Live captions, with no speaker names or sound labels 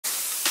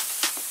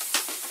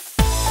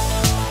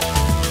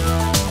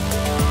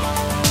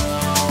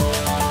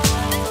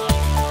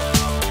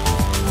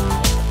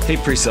Hey,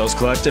 PreSales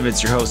Collective,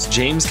 it's your host,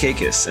 James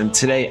Kaikis, and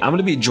today I'm going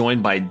to be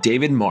joined by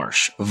David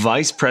Marsh,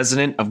 Vice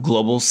President of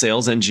Global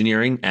Sales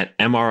Engineering at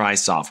MRI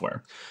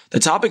Software.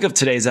 The topic of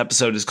today's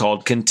episode is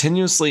called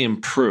Continuously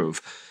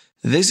Improve.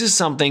 This is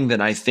something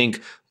that I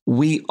think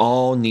we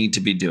all need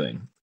to be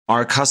doing.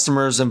 Our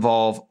customers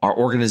evolve, our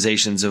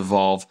organizations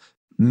evolve,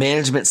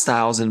 management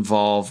styles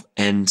evolve,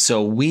 and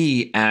so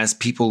we as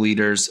people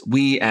leaders,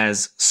 we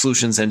as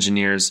solutions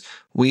engineers,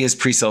 we as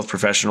pre-sales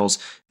professionals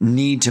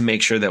need to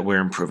make sure that we're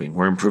improving.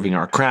 We're improving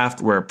our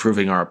craft, we're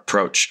improving our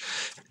approach.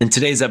 In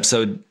today's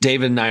episode,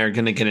 David and I are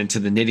going to get into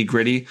the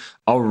nitty-gritty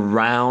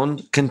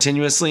around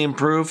continuously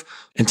improve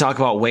and talk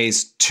about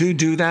ways to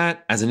do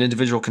that as an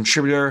individual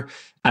contributor,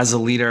 as a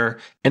leader,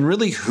 and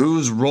really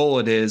whose role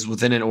it is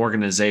within an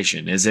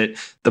organization. Is it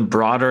the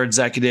broader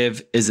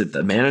executive? Is it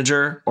the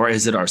manager? Or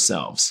is it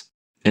ourselves?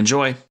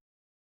 Enjoy.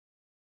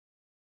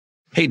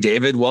 Hey,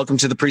 David, welcome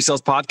to the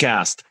PreSales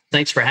Podcast.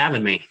 Thanks for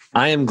having me.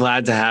 I am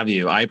glad to have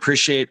you. I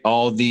appreciate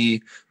all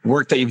the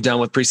work that you've done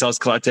with PreSales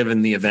Collective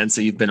and the events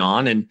that you've been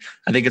on. And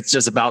I think it's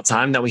just about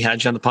time that we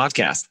had you on the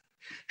podcast.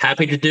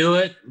 Happy to do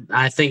it.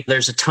 I think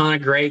there's a ton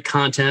of great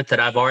content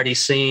that I've already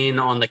seen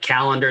on the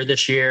calendar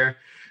this year.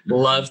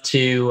 Love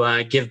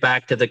to give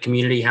back to the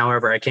community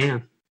however I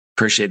can.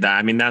 Appreciate that.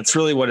 I mean, that's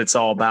really what it's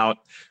all about.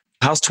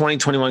 How's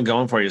 2021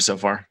 going for you so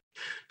far?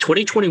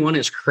 2021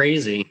 is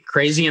crazy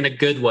in a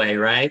good way,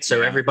 right?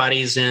 So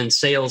everybody's in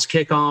sales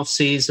kickoff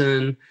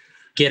season,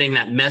 getting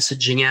that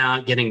messaging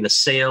out, getting the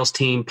sales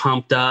team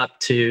pumped up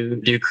to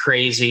do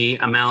crazy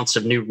amounts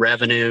of new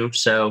revenue.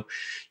 So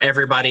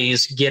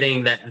everybody's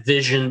getting that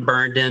vision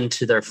burned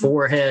into their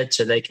forehead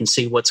so they can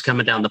see what's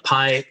coming down the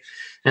pipe.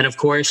 And of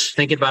course,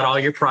 thinking about all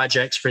your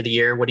projects for the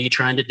year. What are you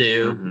trying to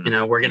do?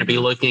 We're going to be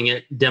looking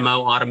at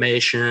demo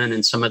automation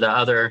and some of the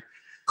other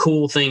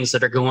cool things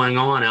that are going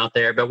on out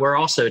there. But we're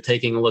also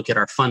taking a look at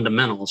our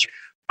fundamentals,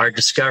 our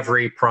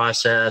discovery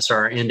process,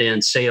 our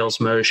end-to-end sales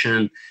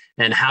motion,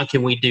 and how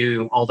can we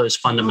do all those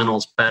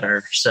fundamentals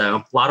better? So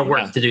a lot of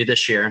work to do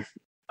this year.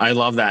 I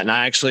love that. And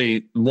I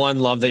actually, one,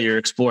 love that you're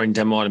exploring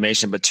demo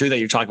automation, but two, that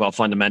you're talking about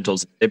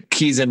fundamentals. It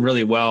keys in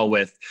really well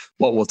with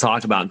what we'll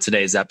talk about in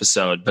today's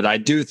episode. But I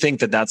do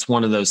think that that's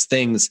one of those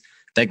things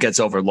that gets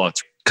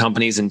overlooked.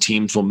 Companies and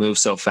teams will move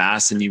so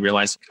fast and you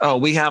realize, oh,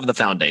 we have the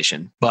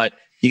foundation, but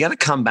you got to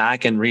come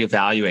back and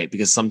reevaluate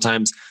because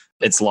sometimes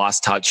it's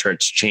lost touch or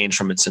it's changed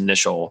from its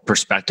initial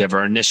perspective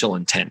or initial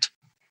intent.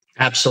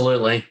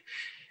 Absolutely.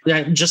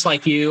 Just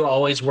like you,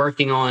 always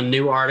working on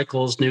new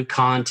articles, new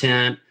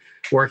content,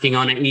 working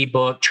on an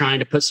ebook, trying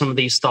to put some of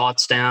these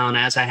thoughts down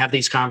as I have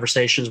these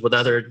conversations with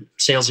other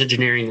sales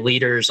engineering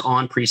leaders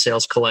on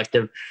PreSales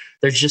Collective.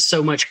 There's just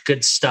so much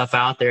good stuff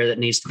out there that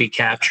needs to be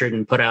captured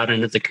and put out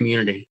into the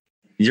community.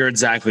 You're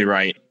exactly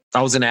right.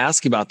 I was going to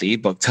ask you about the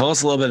ebook. Tell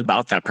us a little bit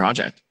about that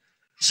project.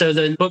 So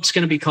the book's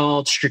going to be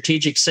called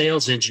Strategic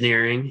Sales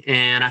Engineering.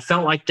 And I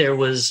felt like there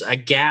was a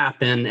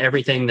gap in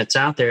everything that's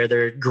out there.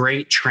 There are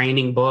great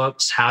training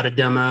books, how to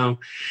demo.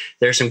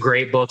 There's some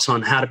great books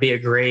on how to be a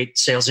great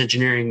sales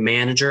engineering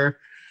manager.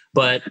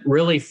 But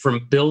really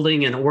from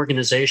building an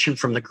organization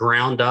from the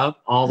ground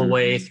up all the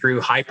way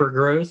through hyper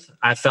growth,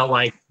 I felt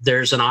like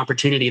there's an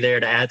opportunity there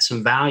to add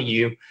some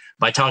value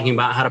by talking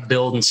about how to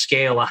build and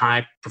scale a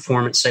high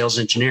performance sales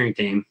engineering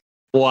team.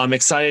 Well, I'm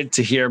excited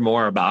to hear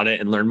more about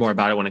it and learn more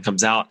about it when it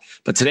comes out.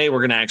 But today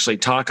we're going to actually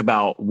talk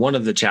about one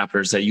of the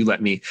chapters that you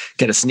let me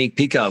get a sneak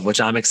peek of,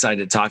 which I'm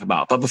excited to talk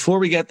about. But before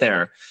we get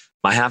there,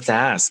 I have to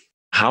ask,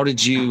 how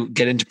did you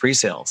get into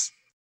pre-sales?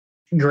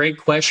 Great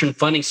question.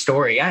 Funny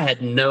story. I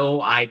had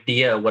no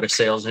idea what a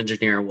sales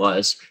engineer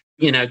was.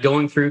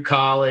 Going through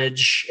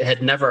college,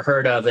 had never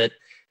heard of it.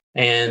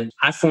 And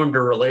I formed a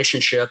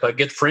relationship, a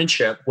good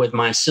friendship with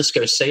my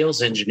Cisco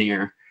sales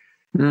engineer.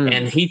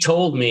 And he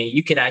told me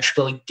you could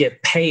actually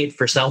get paid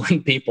for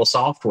selling people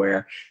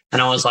software.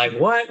 And I was like,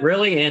 what,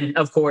 really? And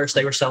of course,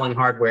 they were selling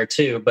hardware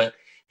too. But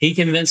he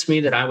convinced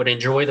me that I would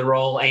enjoy the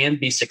role and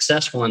be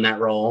successful in that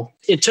role.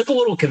 It took a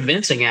little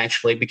convincing,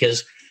 actually,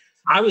 because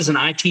I was an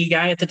IT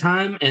guy at the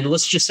time. And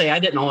let's just say I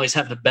didn't always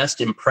have the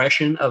best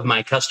impression of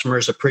my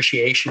customers'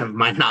 appreciation of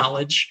my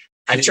knowledge.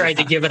 I tried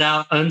to give it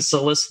out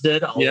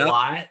unsolicited a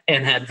lot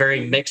and had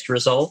very mixed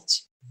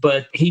results.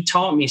 But he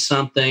taught me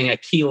something, a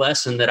key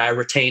lesson that I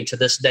retain to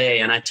this day.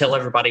 And I tell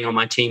everybody on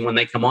my team when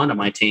they come onto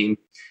my team,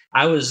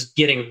 I was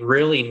getting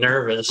really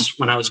nervous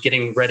when I was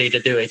getting ready to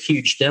do a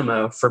huge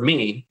demo for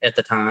me at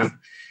the time.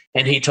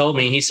 And he told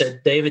me, he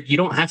said, David, you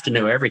don't have to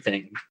know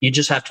everything. You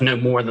just have to know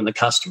more than the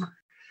customer.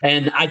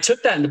 And I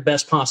took that in the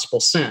best possible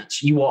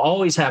sense. You will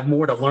always have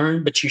more to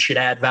learn, but you should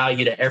add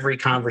value to every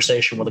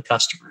conversation with a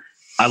customer.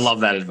 I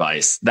love that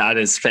advice. That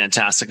is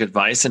fantastic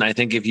advice. And I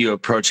think if you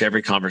approach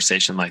every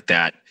conversation like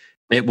that,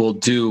 it will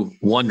do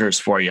wonders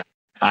for you.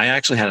 I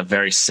actually had a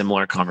very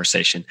similar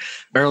conversation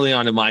early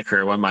on in my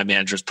career when my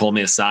managers pulled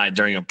me aside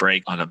during a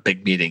break on a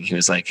big meeting. He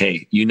was like,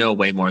 hey, you know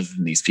way more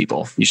than these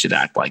people. You should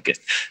act like it.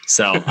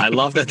 So I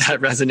love that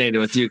resonated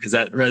with you because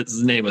that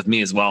resonated with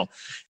me as well.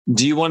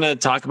 Do you want to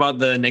talk about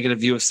the negative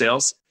view of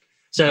sales?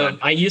 So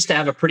I used to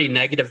have a pretty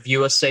negative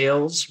view of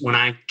sales when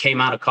I came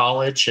out of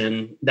college.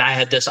 And I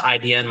had this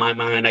idea in my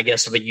mind, I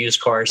guess, of a used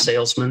car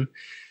salesman.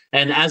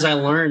 And as I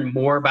learned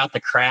more about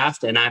the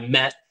craft and I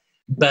met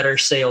better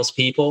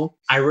salespeople,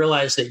 I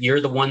realized that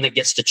you're the one that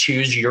gets to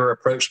choose your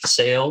approach to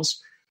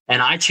sales.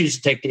 And I choose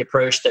to take the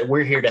approach that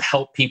we're here to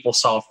help people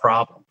solve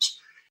problems.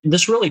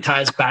 This really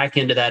ties back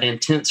into that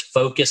intense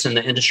focus in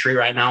the industry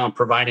right now on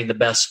providing the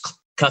best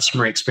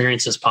customer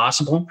experiences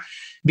possible.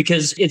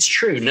 Because it's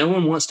true, no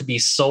one wants to be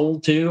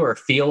sold to or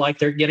feel like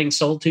they're getting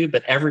sold to,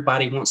 but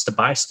everybody wants to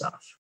buy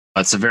stuff.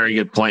 That's a very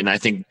good point. And I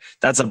think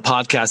that's a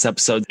podcast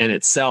episode in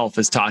itself,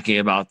 is talking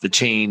about the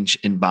change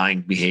in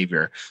buying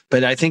behavior.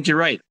 But I think you're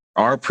right.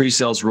 Our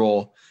pre-sales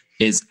role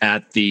is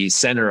at the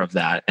center of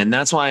that. And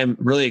that's why I'm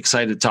really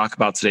excited to talk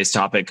about today's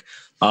topic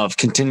of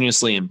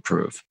continuously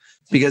improve,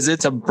 because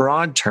it's a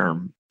broad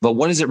term, but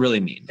what does it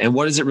really mean? And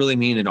what does it really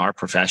mean in our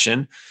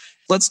profession?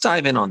 Let's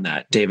dive in on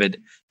that,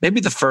 David.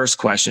 Maybe the first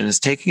question is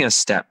taking a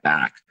step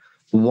back.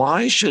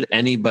 Why should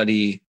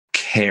anybody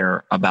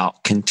care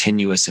about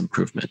continuous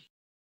improvement?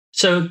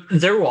 So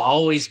there will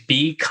always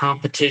be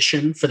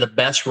competition for the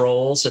best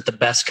roles at the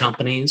best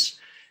companies.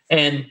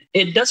 And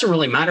it doesn't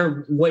really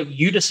matter what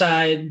you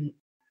decide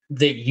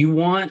that you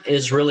want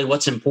is really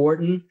what's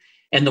important.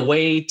 And the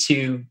way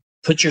to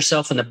put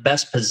yourself in the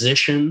best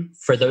position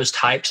for those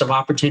types of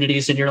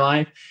opportunities in your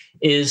life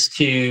is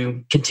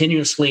to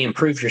continuously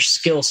improve your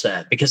skill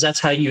set, because that's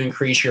how you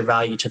increase your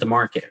value to the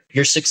market.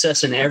 Your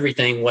success in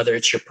everything, whether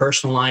it's your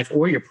personal life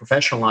or your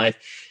professional life,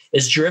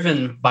 is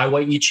driven by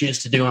what you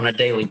choose to do on a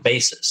daily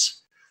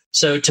basis.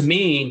 So to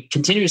me,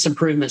 continuous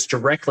improvement is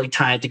directly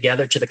tied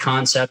together to the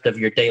concept of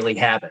your daily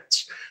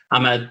habits.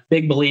 I'm a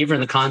big believer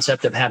in the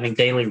concept of having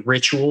daily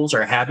rituals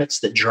or habits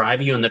that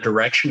drive you in the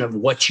direction of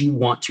what you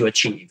want to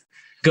achieve.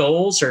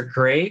 Goals are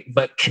great,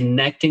 but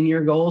connecting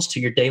your goals to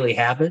your daily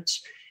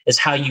habits is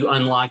how you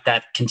unlock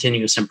that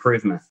continuous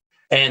improvement.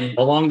 And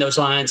along those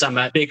lines, I'm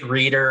a big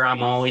reader.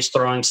 I'm always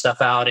throwing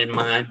stuff out in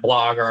my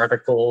blog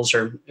articles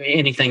or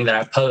anything that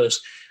I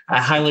post. I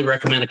highly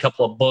recommend a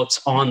couple of books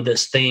on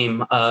this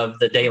theme of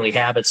the daily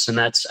habits, and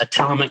that's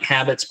Atomic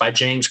Habits by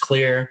James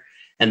Clear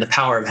and The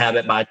Power of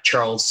Habit by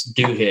Charles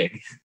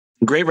Duhigg.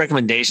 Great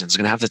recommendations. I'm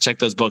going to have to check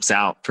those books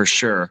out for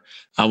sure.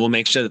 We'll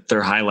make sure that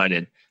they're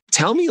highlighted.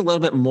 Tell me a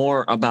little bit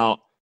more about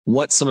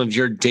what some of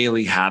your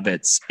daily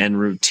habits and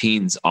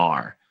routines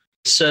are.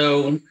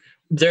 So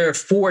there are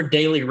 4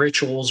 daily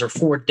rituals or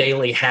 4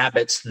 daily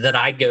habits that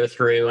I go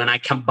through, and I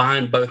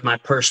combine both my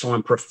personal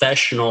and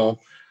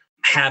professional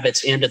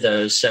habits into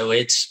those. So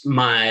it's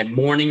my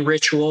morning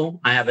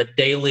ritual. I have a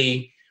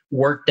daily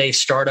workday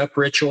startup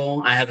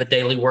ritual. I have a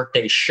daily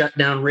workday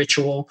shutdown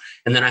ritual.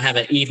 And then I have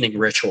an evening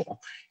ritual.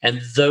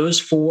 And those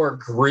 4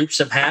 groups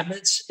of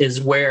habits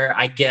is where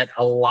I get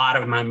a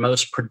lot of my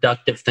most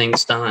productive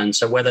things done.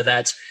 So whether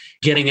that's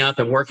getting up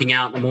and working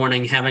out in the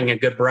morning, having a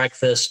good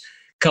breakfast,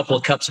 a couple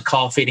of cups of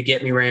coffee to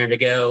get me ready to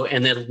go,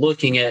 and then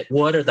looking at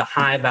what are the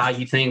high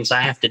value things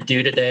I have to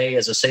do today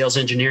as a sales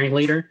engineering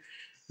leader,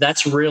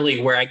 that's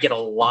really where I get a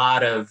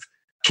lot of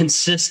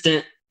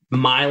consistent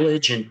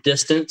mileage and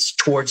distance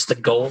towards the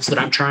goals that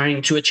I'm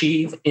trying to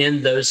achieve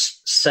in those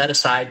set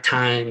aside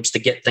times to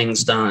get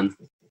things done.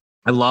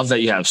 I love that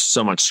you have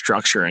so much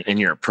structure in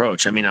your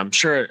approach. I mean, I'm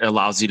sure it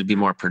allows you to be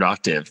more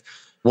productive.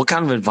 What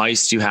kind of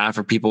advice do you have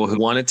for people who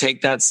want to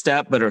take that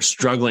step but are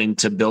struggling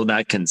to build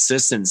that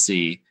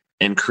consistency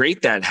and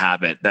create that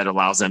habit that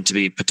allows them to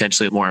be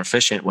potentially more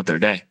efficient with their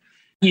day?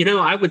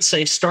 I would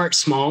say start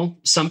small.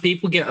 Some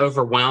people get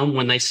overwhelmed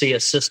when they see a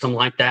system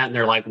like that and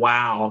they're like,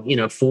 wow,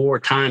 4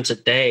 times a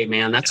day,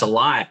 man, that's a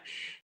lot.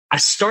 I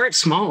start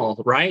small,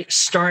 right?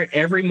 Start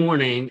every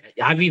morning.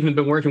 I've even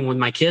been working with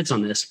my kids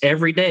on this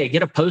every day.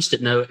 Get a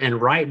Post-it note and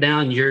write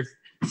down your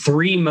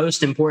 3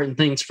 most important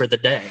things for the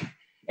day.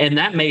 And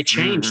that may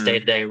change day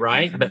to day,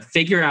 right? But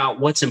figure out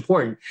what's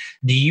important.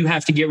 Do you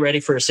have to get ready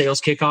for a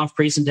sales kickoff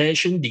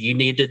presentation? Do you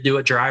need to do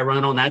a dry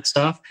run on that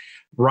stuff?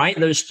 Write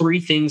those 3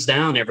 things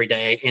down every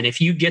day. And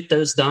if you get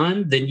those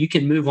done, then you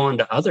can move on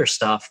to other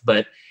stuff.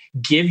 But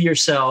give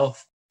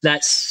yourself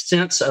that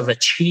sense of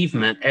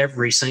achievement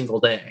every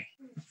single day.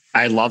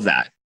 I love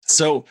that.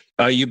 So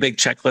are you a big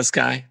checklist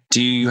guy?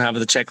 Do you have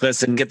the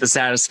checklist and get the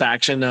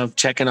satisfaction of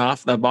checking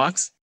off the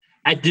box?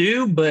 I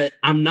do, but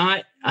I'm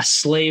not a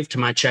slave to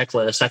my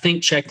checklist. I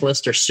think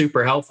checklists are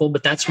super helpful,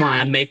 but that's why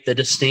I make the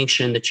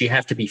distinction that you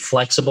have to be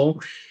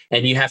flexible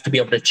and you have to be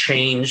able to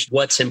change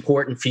what's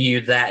important for you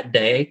that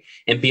day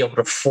and be able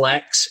to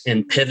flex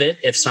and pivot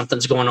if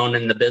something's going on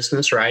in the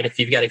business, right? If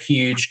you've got a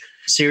huge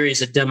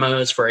series of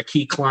demos for a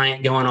key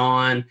client going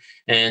on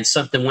and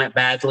something went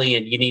badly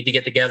and you need to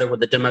get together with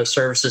the demo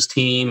services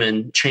team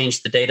and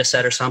change the data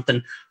set or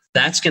something,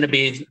 that's going to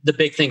be the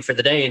big thing for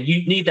the day. And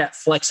you need that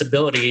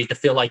flexibility to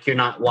feel like you're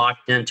not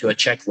locked into a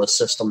checklist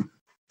system.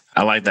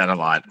 I like that a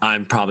lot.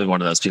 I'm probably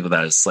one of those people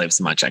that is slaves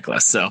to my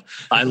checklist. So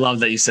I love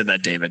that you said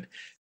that, David.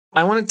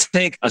 I want to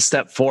take a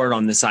step forward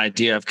on this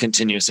idea of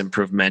continuous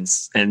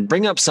improvements and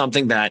bring up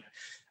something that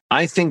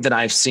I think that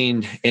I've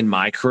seen in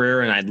my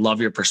career, and I'd love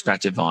your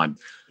perspective on.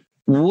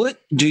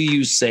 What do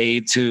you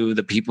say to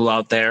the people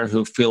out there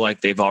who feel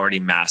like they've already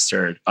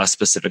mastered a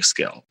specific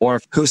skill,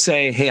 or who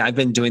say, hey, I've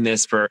been doing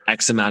this for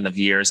X amount of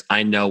years.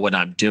 I know what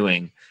I'm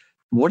doing.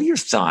 What are your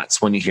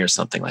thoughts when you hear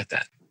something like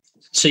that?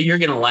 So you're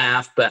going to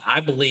laugh, but I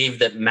believe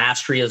that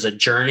mastery is a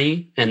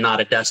journey and not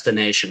a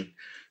destination.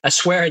 I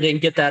swear I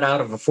didn't get that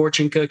out of a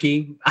fortune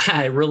cookie.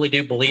 I really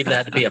do believe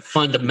that to be a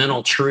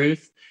fundamental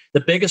truth. The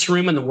biggest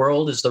room in the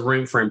world is the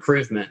room for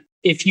improvement.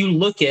 If you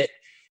look at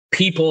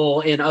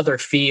people in other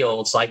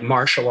fields like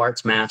martial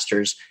arts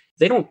masters,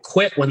 they don't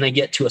quit when they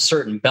get to a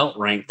certain belt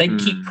rank. They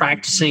keep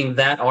practicing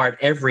that art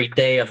every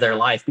day of their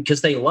life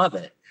because they love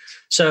it.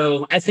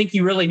 So I think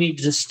you really need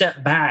to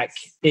step back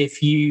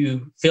if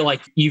you feel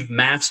like you've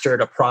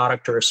mastered a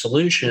product or a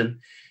solution.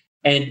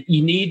 And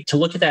you need to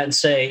look at that and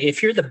say,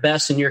 if you're the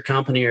best in your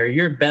company or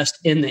you're best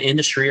in the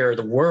industry or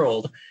the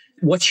world,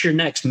 what's your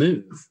next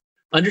move?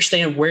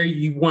 Understand where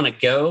you want to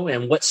go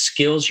and what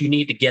skills you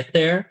need to get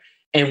there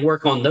and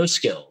work on those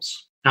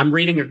skills. I'm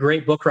reading a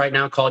great book right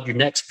now called Your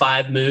Next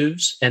 5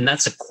 Moves, and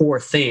that's a core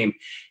theme.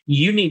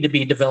 You need to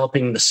be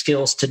developing the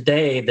skills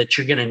today that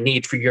you're going to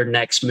need for your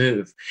next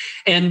move.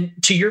 And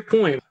to your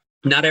point,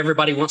 not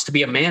everybody wants to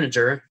be a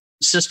manager.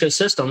 Cisco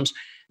Systems,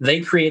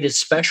 they created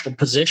special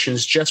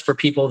positions just for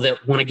people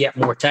that want to get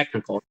more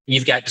technical.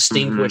 You've got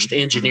distinguished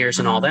engineers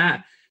and all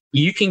that.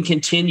 You can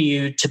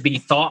continue to be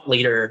thought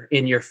leader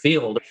in your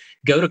field.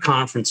 Go to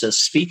conferences,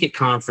 speak at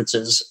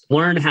conferences,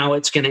 learn how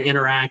it's going to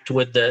interact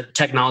with the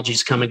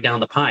technologies coming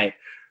down the pipe.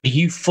 Do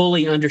you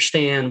fully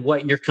understand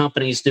what your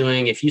company is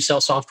doing? If you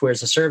sell software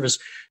as a service,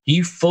 do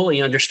you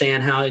fully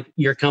understand how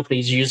your company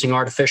is using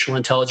artificial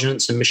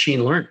intelligence and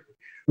machine learning?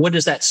 What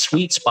is that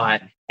sweet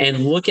spot?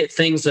 And look at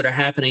things that are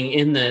happening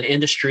in the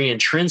industry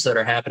and trends that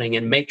are happening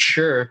and make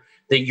sure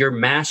that your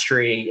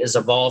mastery is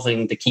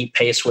evolving to keep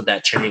pace with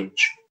that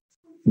change.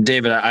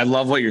 David, I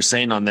love what you're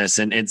saying on this,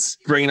 and it's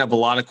bringing up a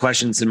lot of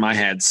questions in my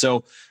head.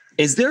 So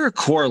is there a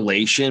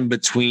correlation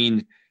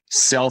between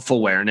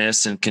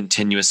self-awareness and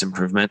continuous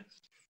improvement?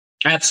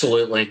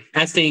 Absolutely.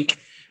 I think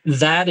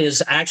that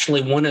is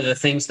actually one of the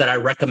things that I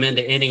recommend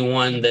to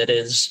anyone that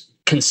is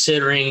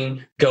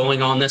considering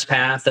going on this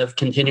path of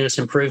continuous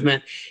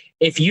improvement.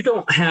 If you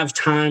don't have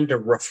time to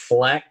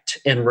reflect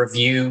and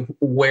review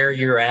where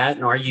you're at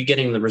and are you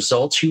getting the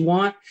results you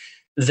want,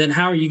 then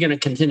how are you going to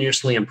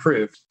continuously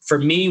improve? For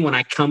me, when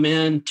I come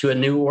into a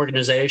new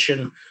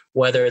organization,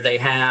 whether they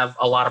have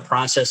a lot of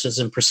processes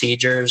and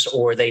procedures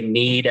or they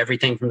need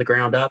everything from the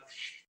ground up,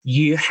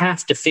 you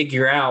have to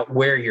figure out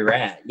where you're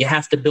at. You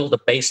have to build a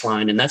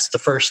baseline. And that's the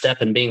first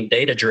step in being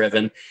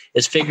data-driven,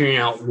 is figuring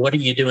out, what are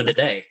you doing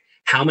today?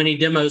 How many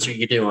demos are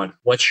you doing?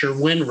 What's your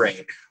win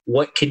rate?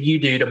 What can you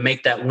do to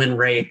make that win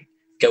rate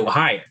go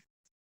higher?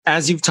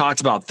 As you've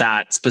talked about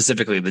that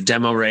specifically, the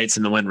demo rates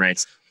and the win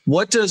rates,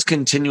 what does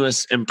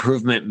continuous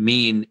improvement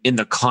mean in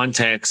the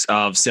context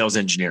of sales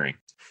engineering?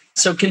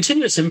 So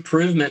continuous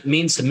improvement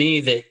means to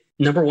me that,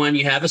 number one,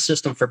 you have a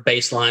system for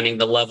baselining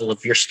the level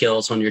of your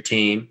skills on your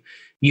team.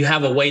 You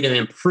have a way to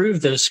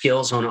improve those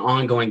skills on an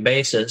ongoing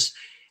basis,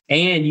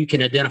 and you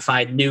can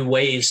identify new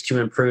ways to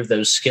improve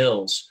those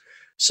skills.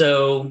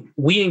 So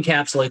we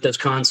encapsulate those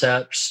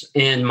concepts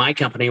in my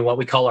company, what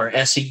we call our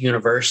SE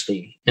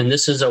University. And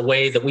this is a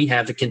way that we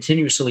have to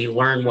continuously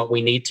learn what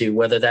we need to,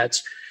 whether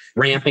that's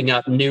ramping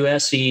up new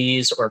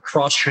SEs or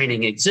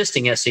cross-training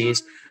existing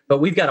SEs. But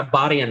we've got a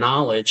body of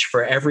knowledge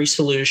for every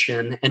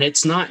solution. And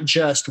it's not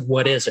just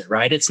what is it,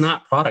 right? It's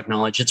not product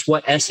knowledge. It's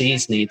what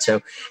SEs need.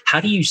 So how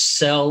do you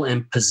sell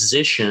and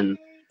position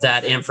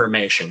that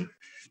information?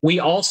 We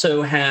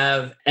also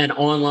have an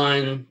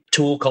online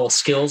tool called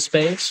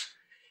SkillsBase.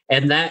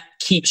 And that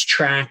keeps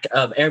track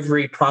of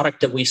every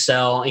product that we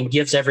sell and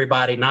gives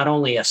everybody not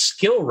only a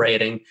skill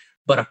rating,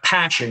 but a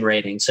passion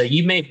rating. So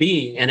you may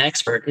be an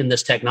expert in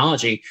this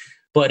technology,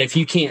 but if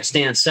you can't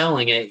stand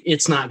selling it,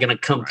 it's not going to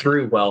come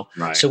through well.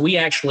 Right. So we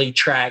actually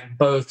track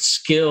both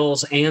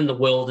skills and the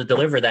will to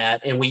deliver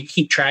that. And we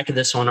keep track of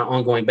this on an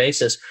ongoing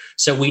basis.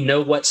 So we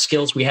know what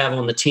skills we have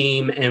on the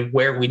team and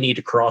where we need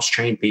to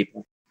cross-train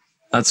people.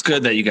 That's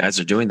good that you guys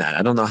are doing that.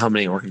 I don't know how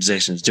many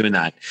organizations doing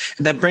that.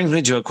 And that brings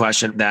me to a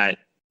question that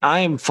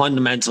I am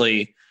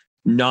fundamentally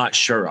not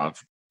sure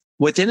of.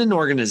 Within an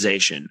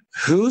organization,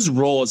 whose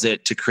role is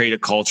it to create a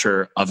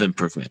culture of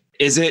improvement?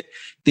 Is it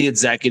the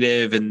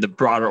executive and the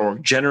broader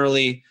org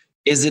generally?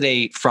 Is it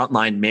a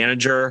frontline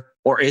manager,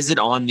 or is it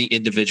on the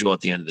individual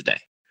at the end of the day?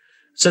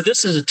 So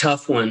this is a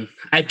tough one.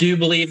 I do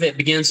believe it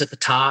begins at the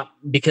top,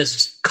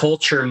 because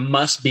culture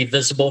must be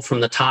visible from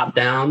the top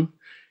down.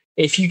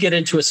 If you get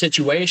into a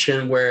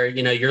situation where,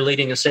 you're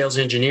leading a sales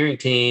engineering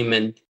team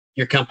and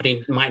your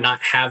company might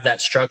not have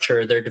that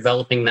structure, they're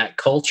developing that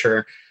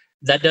culture,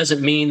 that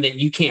doesn't mean that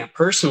you can't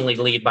personally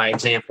lead by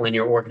example in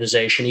your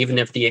organization, even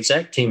if the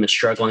exec team is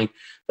struggling.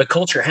 But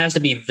culture has to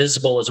be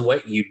visible as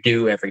what you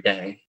do every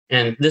day.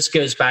 And this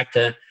goes back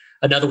to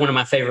another one of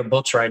my favorite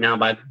books right now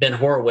by Ben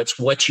Horowitz,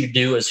 What You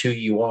Do Is Who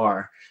You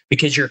Are,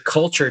 because your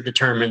culture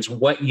determines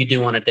what you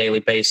do on a daily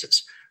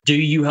basis. Do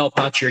you help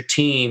out your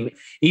team?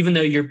 Even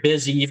though you're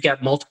busy, you've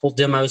got multiple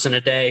demos in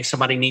a day,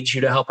 somebody needs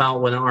you to help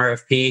out with an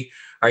RFP.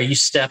 Are you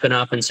stepping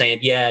up and saying,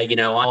 yeah,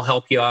 I'll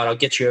help you out. I'll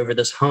get you over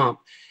this hump,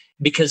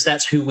 because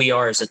that's who we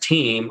are as a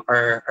team?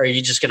 Or are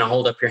you just going to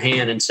hold up your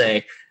hand and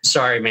say,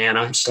 sorry, man,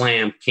 I'm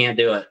slammed, can't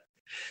do it?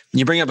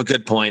 You bring up a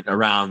good point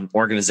around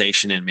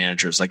organization and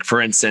managers. Like,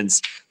 for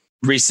instance,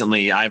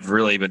 recently, I've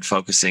really been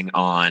focusing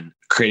on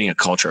creating a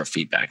culture of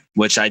feedback,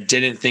 which I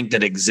didn't think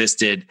that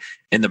existed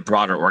in the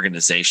broader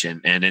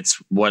organization. And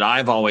it's what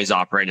I've always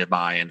operated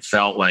by and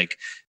felt like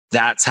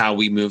that's how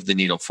we move the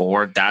needle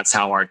forward. That's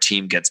how our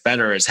team gets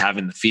better, is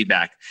having the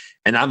feedback.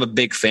 And I'm a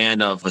big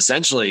fan of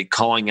essentially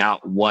calling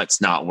out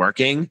what's not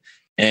working.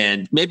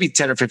 And maybe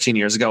 10 or 15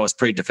 years ago, I was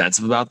pretty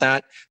defensive about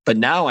that. But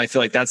now I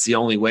feel like that's the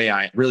only way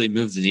I really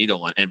move the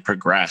needle and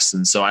progress.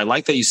 And so I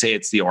like that you say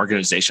it's the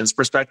organization's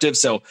perspective.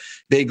 So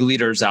big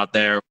leaders out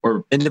there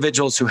or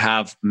individuals who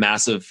have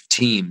massive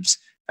teams,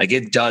 like,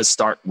 it does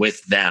start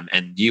with them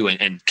and you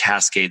and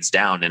cascades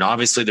down. And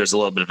obviously there's a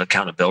little bit of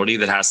accountability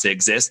that has to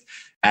exist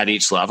at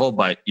each level.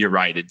 But you're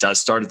right, it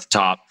does start at the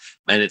top,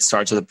 and it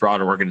starts with a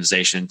broader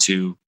organization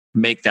to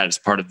make that as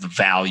part of the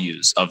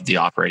values of the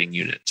operating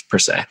unit per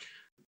se.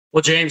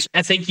 Well, James,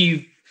 I think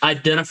you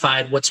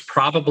identified what's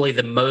probably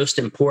the most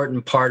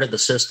important part of the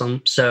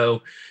system.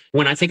 So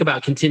when I think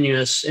about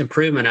continuous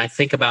improvement, I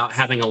think about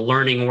having a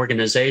learning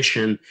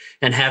organization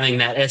and having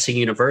that SE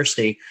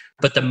university.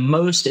 But the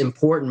most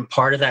important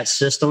part of that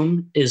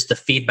system is the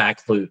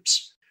feedback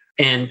loops.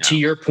 And to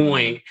your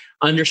point,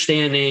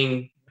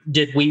 understanding,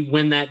 did we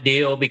win that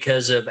deal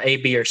because of A,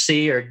 B, or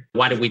C, or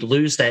why did we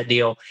lose that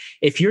deal?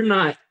 If you're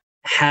not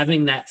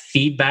having that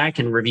feedback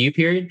and review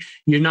period,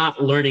 you're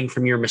not learning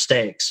from your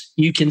mistakes.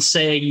 You can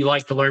say you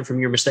like to learn from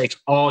your mistakes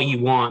all you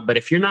want, but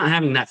if you're not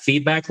having that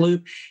feedback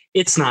loop,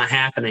 it's not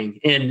happening.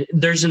 And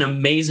there's an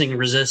amazing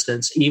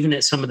resistance, even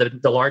at some of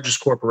the largest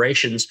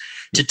corporations,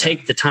 to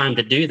take the time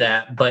to do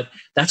that. But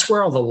that's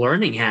where all the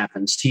learning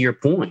happens, to your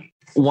point.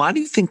 Why do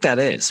you think that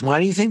is? Why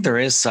do you think there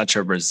is such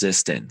a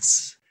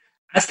resistance?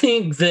 I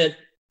think that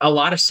a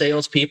lot of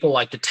salespeople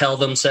like to tell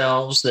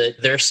themselves that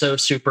they're so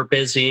super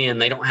busy and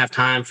they don't have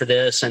time for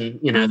this, and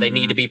they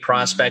need to be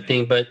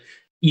prospecting. But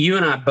you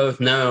and I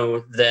both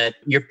know that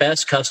your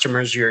best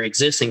customers, your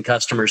existing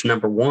customers,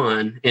 number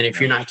one. And if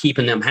you're not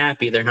keeping them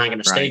happy, they're not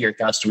going to stay your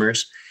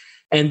customers.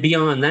 And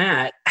beyond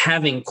that,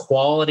 having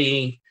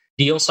quality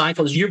deal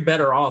cycles, you're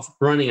better off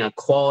running a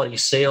quality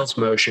sales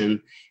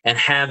motion and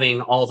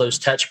having all those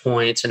touch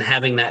points and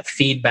having that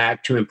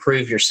feedback to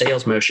improve your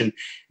sales motion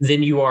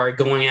than you are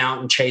going out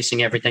and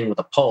chasing everything with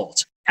a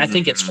pulse. I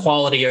think it's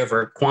quality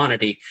over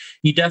quantity.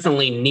 You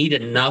definitely need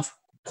enough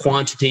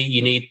quantity.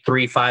 You need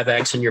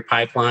 3-5x in your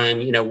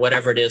pipeline,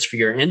 whatever it is for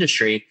your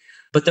industry,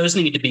 but those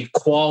need to be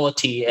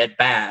quality at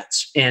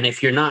bats. And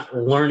if you're not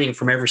learning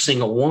from every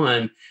single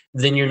one,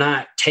 then you're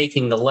not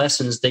taking the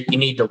lessons that you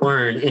need to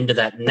learn into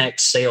that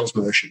next sales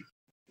motion.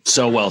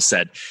 So well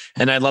said.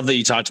 And I love that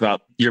you talked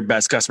about your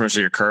best customers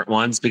are your current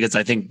ones, because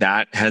I think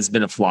that has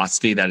been a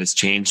philosophy that has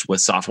changed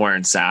with software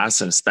and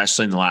SaaS, and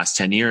especially in the last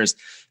 10 years,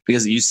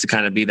 because it used to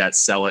kind of be that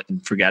sell it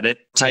and forget it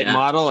type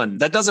model.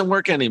 And that doesn't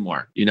work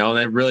anymore.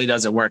 That really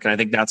doesn't work. And I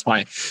think that's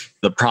why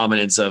the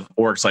prominence of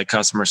orgs like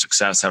customer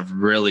success have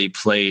really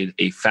played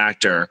a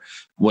factor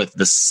with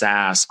the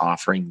SaaS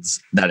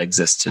offerings that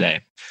exist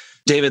today.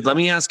 David, let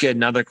me ask you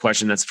another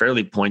question that's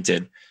fairly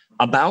pointed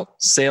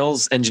about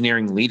sales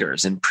engineering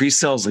leaders and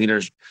pre-sales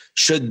leaders.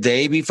 Should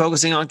they be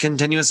focusing on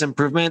continuous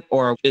improvement,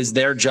 or is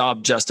their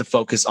job just to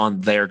focus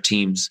on their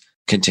team's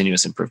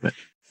continuous improvement?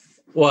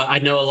 Well, I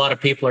know a lot of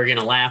people are going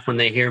to laugh when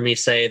they hear me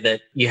say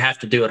that you have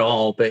to do it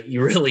all, but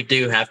you really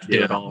do have to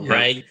do it all,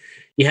 right?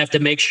 You have to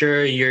make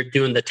sure you're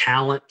doing the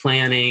talent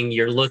planning.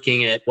 You're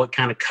looking at what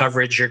kind of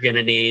coverage you're going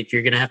to need.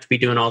 You're going to have to be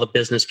doing all the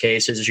business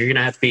cases. You're going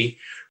to have to be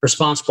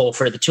responsible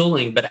for the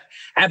tooling. But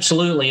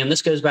absolutely, and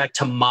this goes back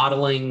to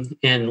modeling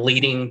and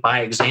leading by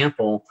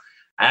example,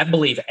 I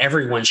believe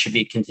everyone should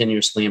be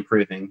continuously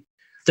improving.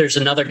 There's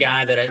another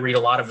guy that I read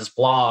a lot of his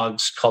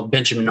blogs called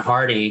Benjamin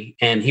Hardy,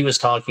 and he was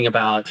talking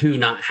about who,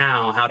 not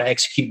how to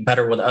execute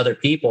better with other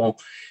people.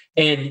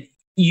 And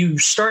you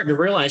start to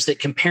realize that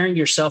comparing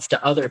yourself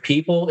to other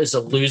people is a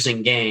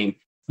losing game.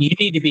 You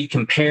need to be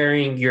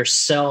comparing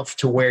yourself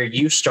to where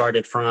you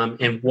started from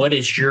and what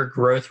is your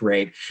growth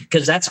rate,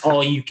 because that's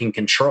all you can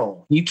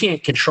control. You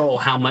can't control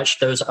how much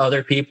those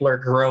other people are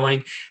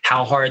growing,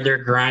 how hard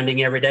they're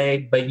grinding every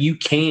day, but you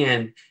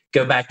can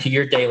go back to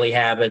your daily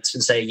habits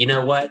and say, you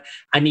know what?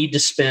 I need to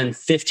spend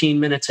 15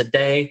 minutes a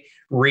day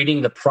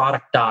reading the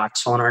product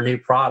docs on our new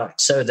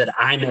product so that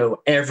I know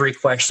every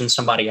question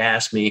somebody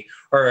asks me,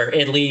 or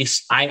at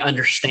least I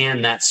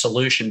understand that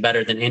solution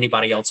better than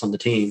anybody else on the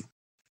team.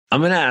 I'm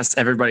going to ask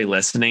everybody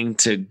listening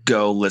to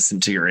go listen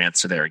to your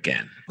answer there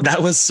again.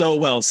 That was so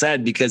well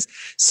said, because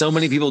so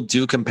many people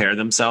do compare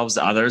themselves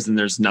to others. And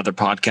there's another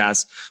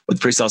podcast with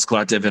PreSales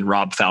Collective and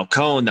Rob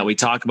Falcone that we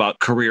talk about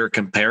career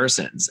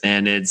comparisons,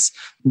 and it's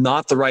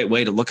not the right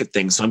way to look at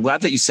things. So I'm glad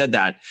that you said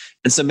that.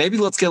 And so maybe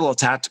let's get a little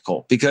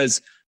tactical,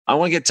 because I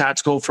want to get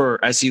tactical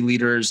for SE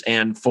leaders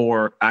and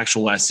for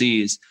actual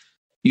SEs.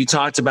 You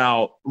talked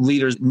about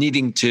leaders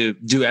needing to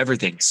do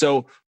everything.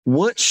 So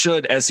what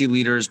should SE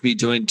leaders be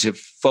doing to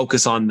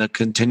focus on the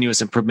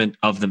continuous improvement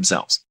of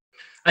themselves?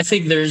 I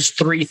think there's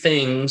three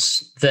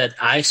things that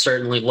I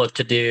certainly look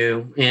to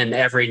do in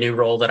every new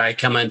role that I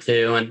come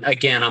into. And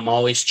again, I'm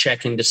always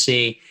checking to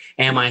see,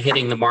 am I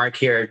hitting the mark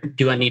here?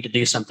 Do I need to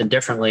do something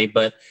differently?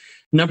 But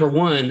number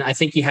one, I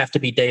think you have to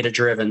be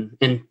data-driven.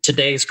 In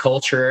today's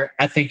culture,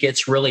 I think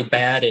it's really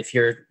bad if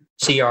your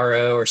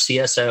CRO or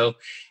CSO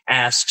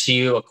asks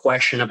you a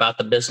question about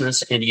the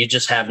business and you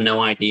just have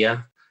no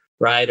idea,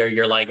 right? Or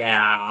you're like,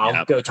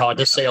 I'll go talk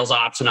to sales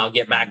ops and I'll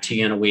get back to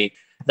you in a week.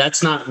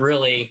 That's not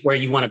really where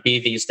you want to be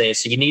these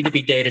days. So you need to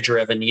be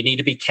data-driven. You need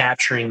to be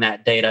capturing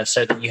that data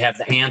so that you have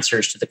the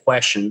answers to the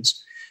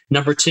questions.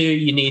 Number two,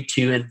 you need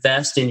to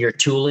invest in your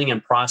tooling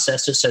and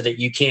processes so that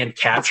you can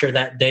capture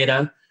that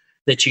data,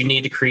 that you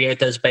need to create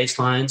those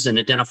baselines and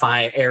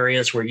identify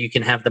areas where you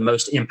can have the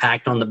most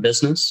impact on the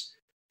business.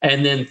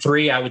 And then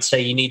three, I would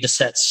say you need to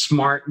set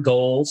SMART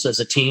goals as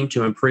a team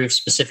to improve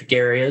specific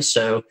areas.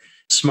 So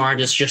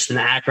SMART is just an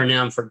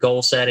acronym for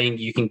goal setting.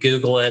 You can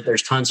Google it.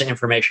 There's tons of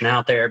information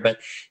out there, but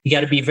you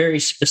got to be very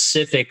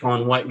specific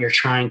on what you're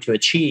trying to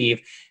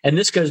achieve. And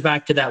this goes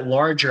back to that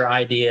larger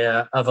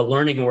idea of a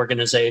learning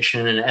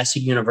organization and SE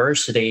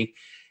University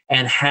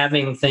and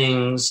having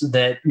things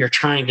that you're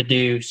trying to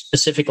do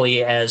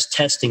specifically as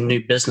testing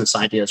new business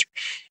ideas.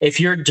 If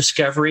your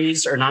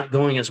discoveries are not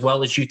going as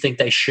well as you think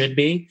they should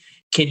be,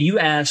 can you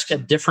ask a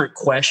different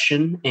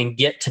question and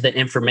get to the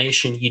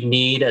information you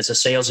need as a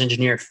sales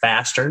engineer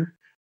faster?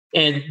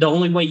 And the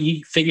only way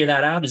you figure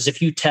that out is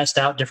if you test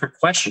out different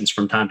questions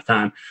from time to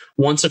time.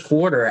 Once a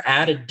quarter,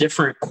 add a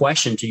different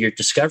question to your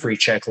discovery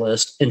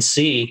checklist and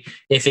see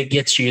if it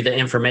gets you the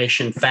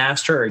information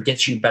faster or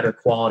gets you better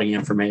quality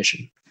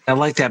information. I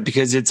like that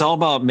because it's all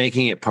about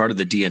making it part of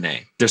the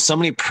DNA. There's so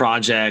many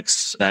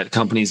projects that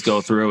companies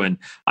go through, and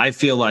I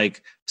feel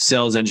like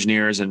sales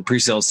engineers and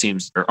pre-sales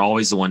teams are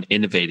always the one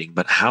innovating.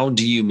 But how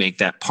do you make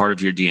that part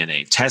of your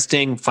DNA?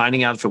 Testing,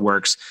 finding out if it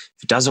works.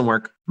 If it doesn't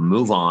work,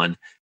 move on,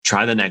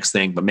 try the next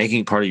thing, but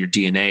making it part of your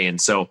DNA. And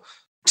so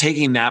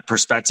taking that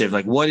perspective,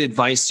 like what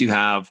advice do you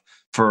have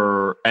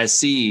for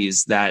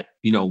SEs that,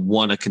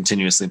 want to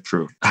continuously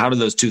improve? How do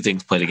those two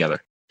things play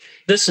together?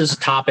 This is a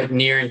topic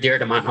near and dear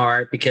to my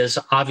heart because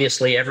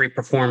obviously every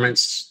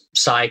performance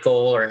cycle,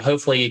 or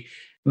hopefully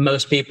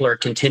most people are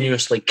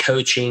continuously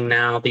coaching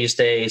now these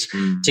days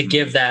to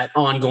give that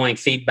ongoing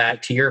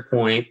feedback to your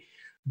point.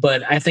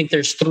 But I think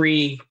there's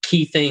three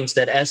key things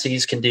that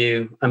SEs can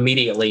do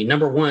immediately.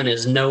 Number one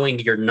is knowing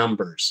your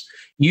numbers.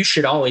 You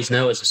should always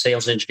know as a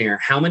sales engineer,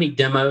 how many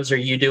demos are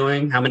you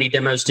doing? How many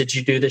demos did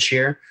you do this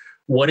year?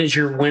 What is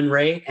your win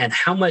rate? And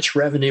how much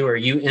revenue are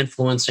you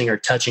influencing or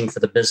touching for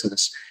the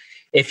business?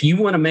 If you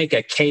want to make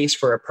a case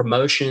for a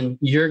promotion,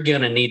 you're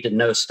going to need to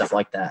know stuff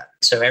like that.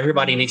 So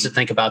everybody needs to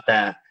think about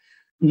that.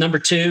 Number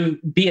two,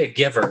 be a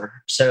giver.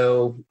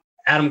 So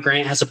Adam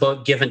Grant has a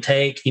book, Give and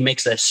Take. He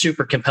makes a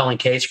super compelling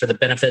case for the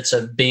benefits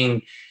of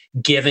being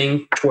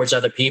giving towards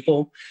other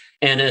people.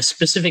 And a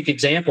specific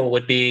example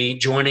would be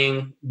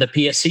joining the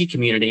PSC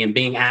community and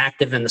being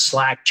active in the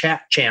Slack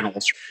chat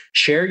channels.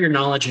 Share your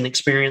knowledge and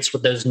experience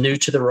with those new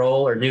to the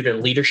role or new to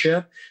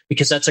leadership,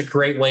 because that's a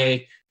great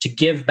way to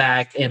give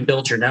back and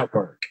build your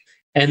network.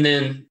 And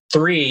then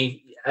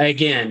three,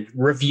 again,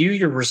 review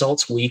your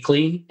results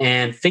weekly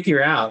and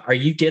figure out, are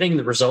you getting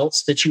the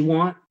results that you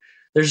want?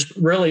 There's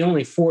really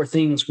only four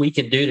things we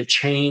can do to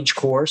change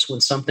course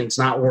when something's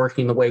not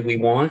working the way we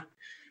want.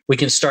 We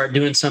can start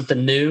doing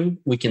something new.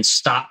 We can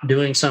stop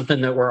doing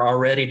something that we're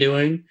already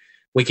doing.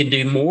 We can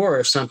do more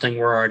of something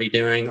we're already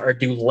doing or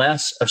do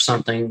less of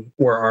something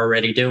we're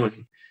already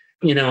doing.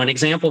 An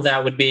example of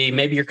that would be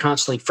maybe you're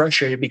constantly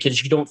frustrated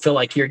because you don't feel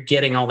like you're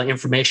getting all the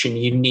information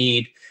you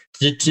need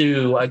to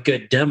do a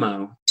good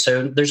demo.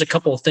 So there's a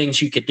couple of things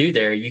you could do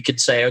there. You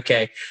could say,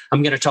 okay,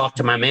 I'm going to talk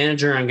to my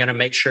manager. I'm going to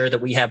make sure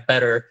that we have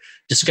better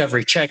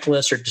discovery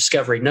checklists or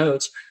discovery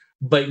notes.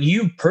 But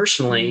you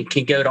personally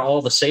can go to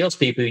all the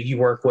salespeople you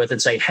work with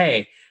and say,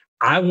 hey,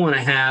 I want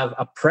to have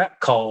a prep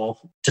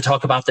call to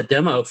talk about the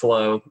demo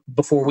flow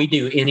before we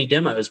do any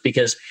demos,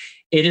 because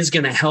it is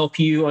going to help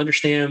you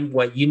understand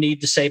what you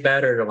need to say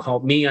better. It'll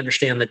help me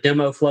understand the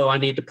demo flow I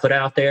need to put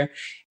out there.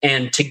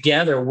 And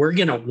together, we're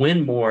going to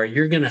win more.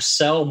 You're going to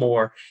sell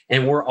more,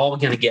 and we're all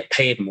going to get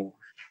paid more.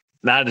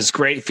 That is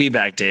great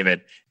feedback,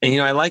 David.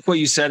 And, I like what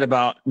you said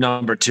about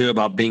number two,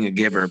 about being a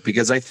giver,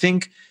 because I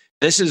think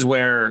this is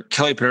where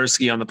Kelly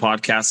Podersky on the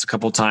podcast a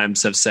couple of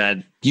times have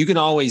said, you can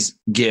always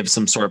give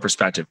some sort of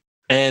perspective.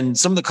 And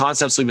some of the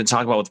concepts we've been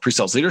talking about with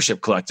Pre-Sales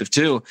Leadership Collective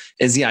too,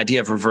 is the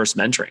idea of reverse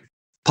mentoring.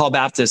 Paul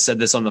Baptist said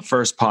this on the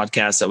first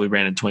podcast that we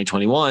ran in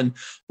 2021,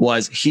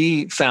 was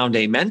he found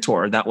a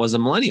mentor that was a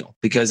millennial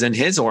because in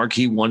his org,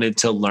 he wanted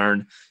to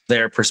learn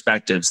their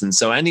perspectives. And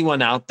so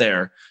anyone out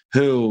there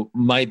who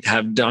might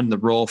have done the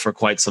role for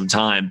quite some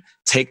time,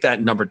 take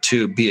that number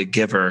two, be a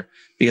giver,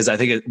 because I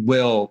think it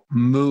will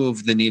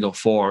move the needle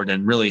forward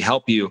and really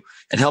help you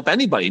and help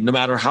anybody, no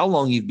matter how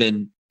long you've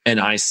been an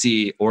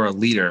IC or a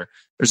leader,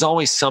 there's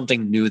always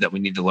something new that we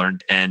need to learn.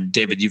 And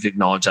David, you've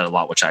acknowledged that a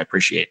lot, which I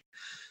appreciate.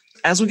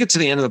 As we get to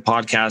the end of the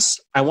podcast,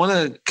 I want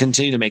to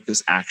continue to make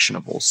this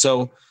actionable.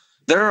 So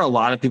there are a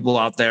lot of people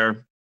out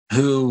there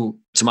who,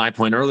 to my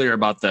point earlier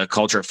about the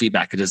culture of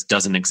feedback, it just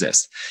doesn't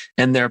exist.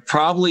 And they're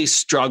probably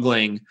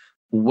struggling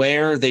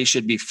where they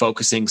should be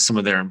focusing some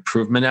of their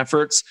improvement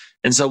efforts.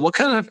 And so what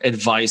kind of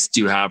advice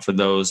do you have for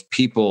those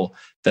people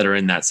that are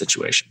in that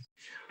situation?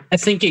 I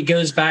think it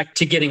goes back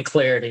to getting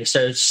clarity.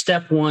 So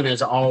step one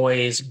is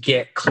always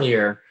get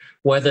clear,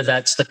 whether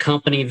that's the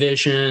company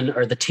vision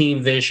or the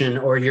team vision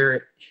or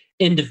your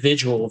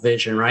individual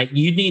vision, right?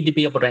 You need to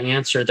be able to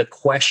answer the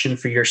question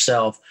for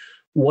yourself.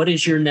 What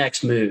is your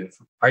next move?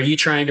 Are you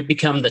trying to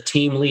become the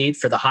team lead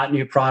for the hot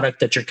new product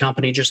that your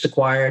company just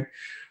acquired?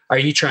 Are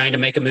you trying to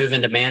make a move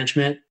into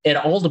management? It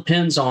all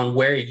depends on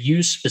where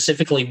you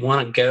specifically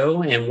want to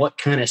go and what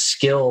kind of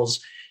skills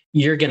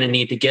you're going to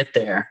need to get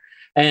there.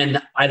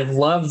 And I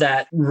love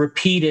that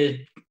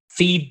repeated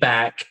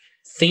feedback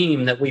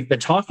theme that we've been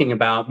talking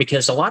about,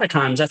 because a lot of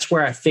times that's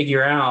where I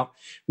figure out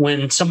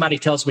when somebody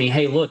tells me,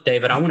 hey, look,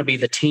 David, I want to be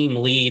the team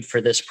lead for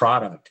this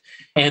product.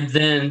 And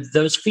then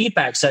those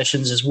feedback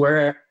sessions is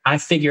where I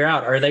figure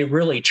out, are they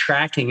really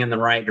tracking in the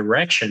right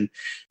direction?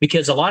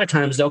 Because a lot of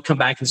times they'll come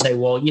back and say,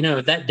 well,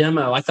 that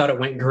demo, I thought it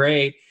went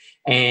great.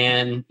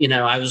 And,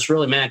 I was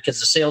really mad because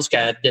the sales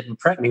guy didn't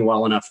prep me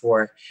well enough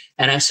for it.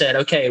 And I said,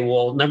 okay,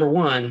 well, number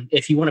one,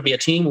 if you want to be a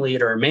team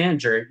lead or a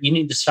manager, you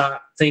need to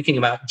stop thinking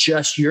about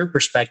just your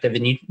perspective.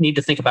 And you need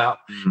to think about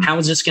how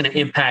is this going to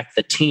impact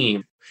the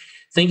team?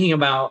 Thinking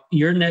about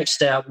your next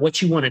step,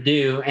 what you want to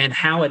do, and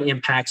how it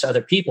impacts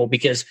other people.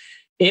 Because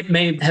it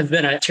may have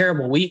been a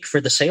terrible week for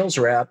the sales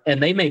rep,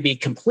 and they may be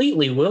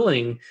completely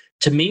willing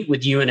to meet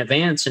with you in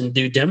advance and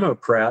do demo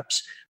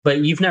preps,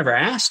 but you've never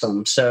asked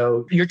them.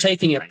 So you're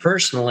taking it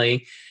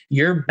personally.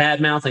 You're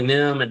bad-mouthing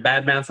them and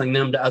bad-mouthing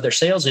them to other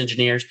sales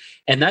engineers.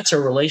 And that's a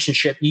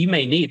relationship you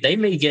may need. They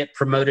may get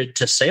promoted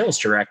to sales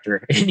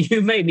director, and you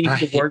may need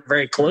to work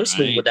very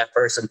closely with that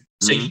person.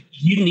 So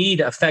you need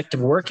effective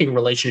working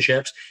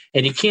relationships,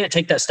 and you can't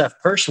take that stuff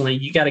personally.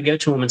 You got to go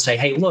to them and say,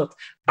 hey, look,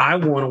 I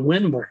want to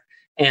win more.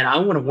 And I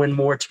want to win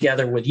more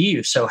together with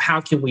you. So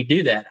how can we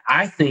do that?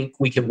 I think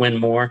we could win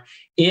more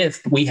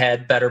if we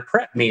had better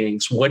prep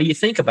meetings. What do you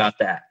think about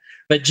that?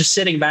 But just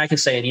sitting back and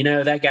saying,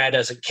 that guy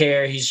doesn't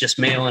care. He's just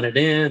mailing it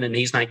in and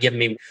he's not giving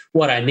me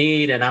what I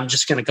need. And I'm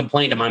just going to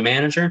complain to my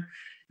manager.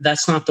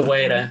 That's not the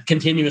way to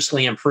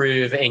continuously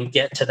improve and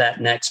get to that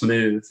next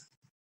move.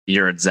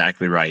 You're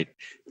exactly right.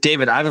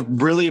 David, I've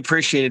really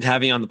appreciated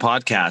having you on the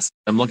podcast.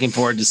 I'm looking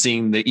forward to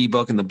seeing the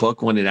ebook and the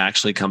book when it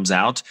actually comes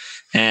out.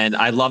 And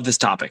I love this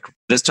topic.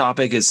 This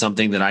topic is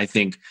something that I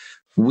think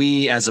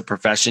we as a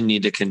profession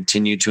need to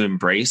continue to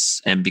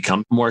embrace and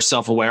become more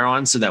self-aware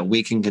on so that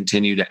we can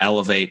continue to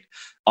elevate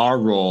our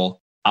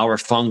role, our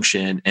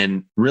function,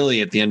 and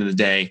really at the end of the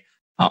day,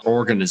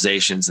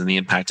 organizations and the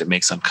impact it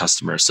makes on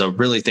customers. So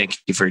really thank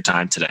you for your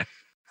time today.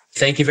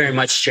 Thank you very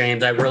much,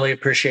 James. I really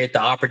appreciate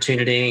the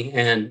opportunity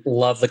and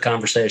love the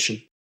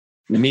conversation.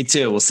 Me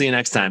too. We'll see you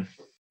next time.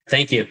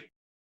 Thank you.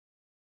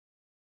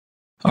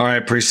 All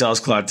right,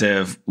 PreSales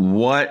Collective.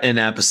 What an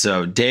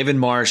episode. David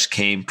Marsh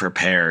came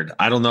prepared.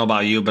 I don't know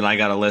about you, but I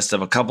got a list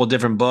of a couple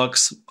different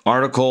books,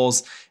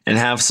 articles, and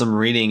have some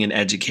reading and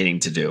educating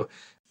to do.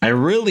 I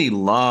really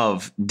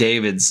love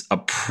David's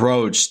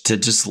approach to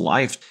just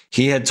life.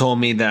 He had told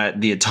me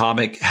that the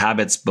Atomic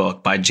Habits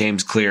book by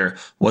James Clear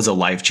was a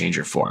life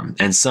changer for him,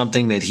 and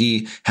something that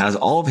he has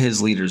all of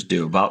his leaders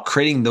do about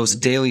creating those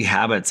daily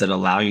habits that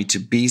allow you to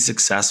be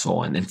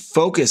successful and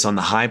focus on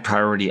the high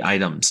priority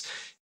items.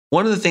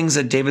 One of the things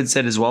that David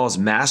said as well is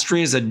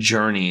mastery is a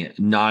journey,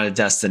 not a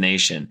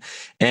destination.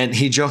 And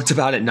he joked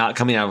about it not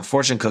coming out of a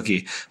fortune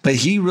cookie, but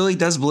he really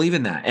does believe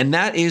in that. And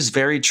that is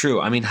very true.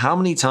 I mean, how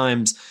many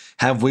times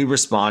have we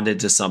responded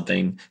to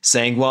something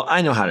saying, well,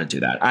 I know how to do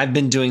that. I've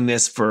been doing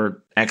this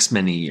for X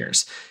many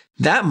years.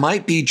 That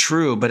might be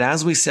true, but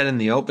as we said in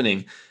the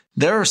opening,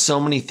 there are so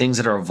many things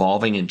that are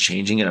evolving and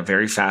changing at a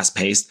very fast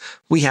pace.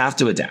 We have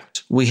to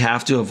adapt. We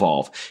have to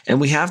evolve, and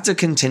we have to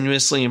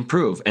continuously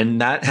improve. And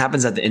that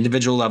happens at the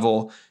individual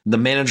level, the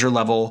manager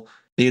level,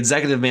 the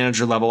executive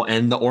manager level,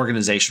 and the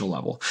organizational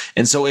level.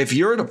 And so if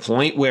you're at a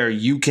point where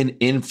you can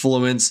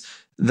influence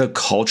the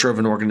culture of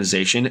an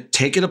organization,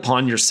 take it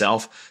upon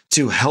yourself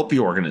to help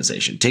your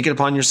organization. Take it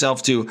upon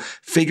yourself to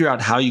figure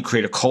out how you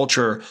create a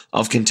culture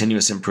of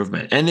continuous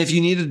improvement. And if you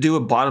need to do a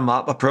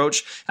bottom-up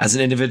approach as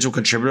an individual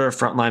contributor or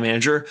frontline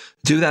manager,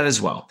 do that as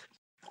well.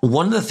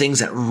 One of the things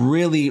that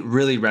really,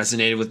 really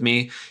resonated with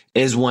me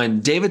is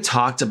when David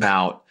talked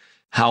about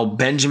how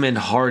Benjamin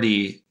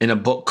Hardy, in a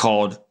book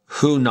called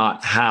Who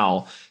Not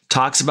How,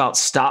 talks about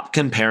stop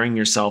comparing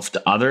yourself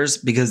to others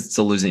because it's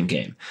a losing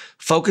game.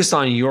 Focus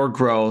on your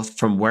growth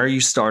from where you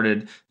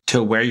started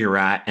to where you're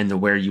at and to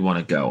where you want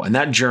to go. And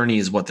that journey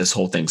is what this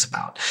whole thing's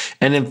about.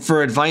 And then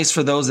for advice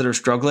for those that are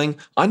struggling,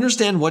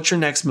 understand what's your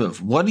next move.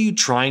 What are you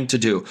trying to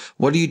do?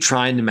 What are you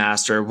trying to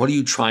master? What are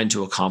you trying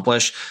to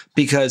accomplish?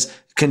 Because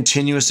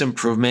continuous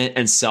improvement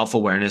and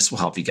self-awareness will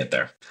help you get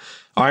there.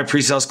 All right,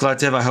 PreSales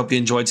Collective, I hope you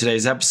enjoyed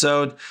today's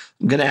episode.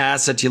 I'm going to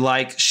ask that you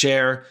like,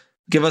 share,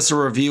 give us a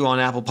review on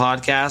Apple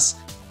Podcasts.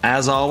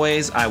 As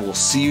always, I will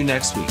see you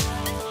next week.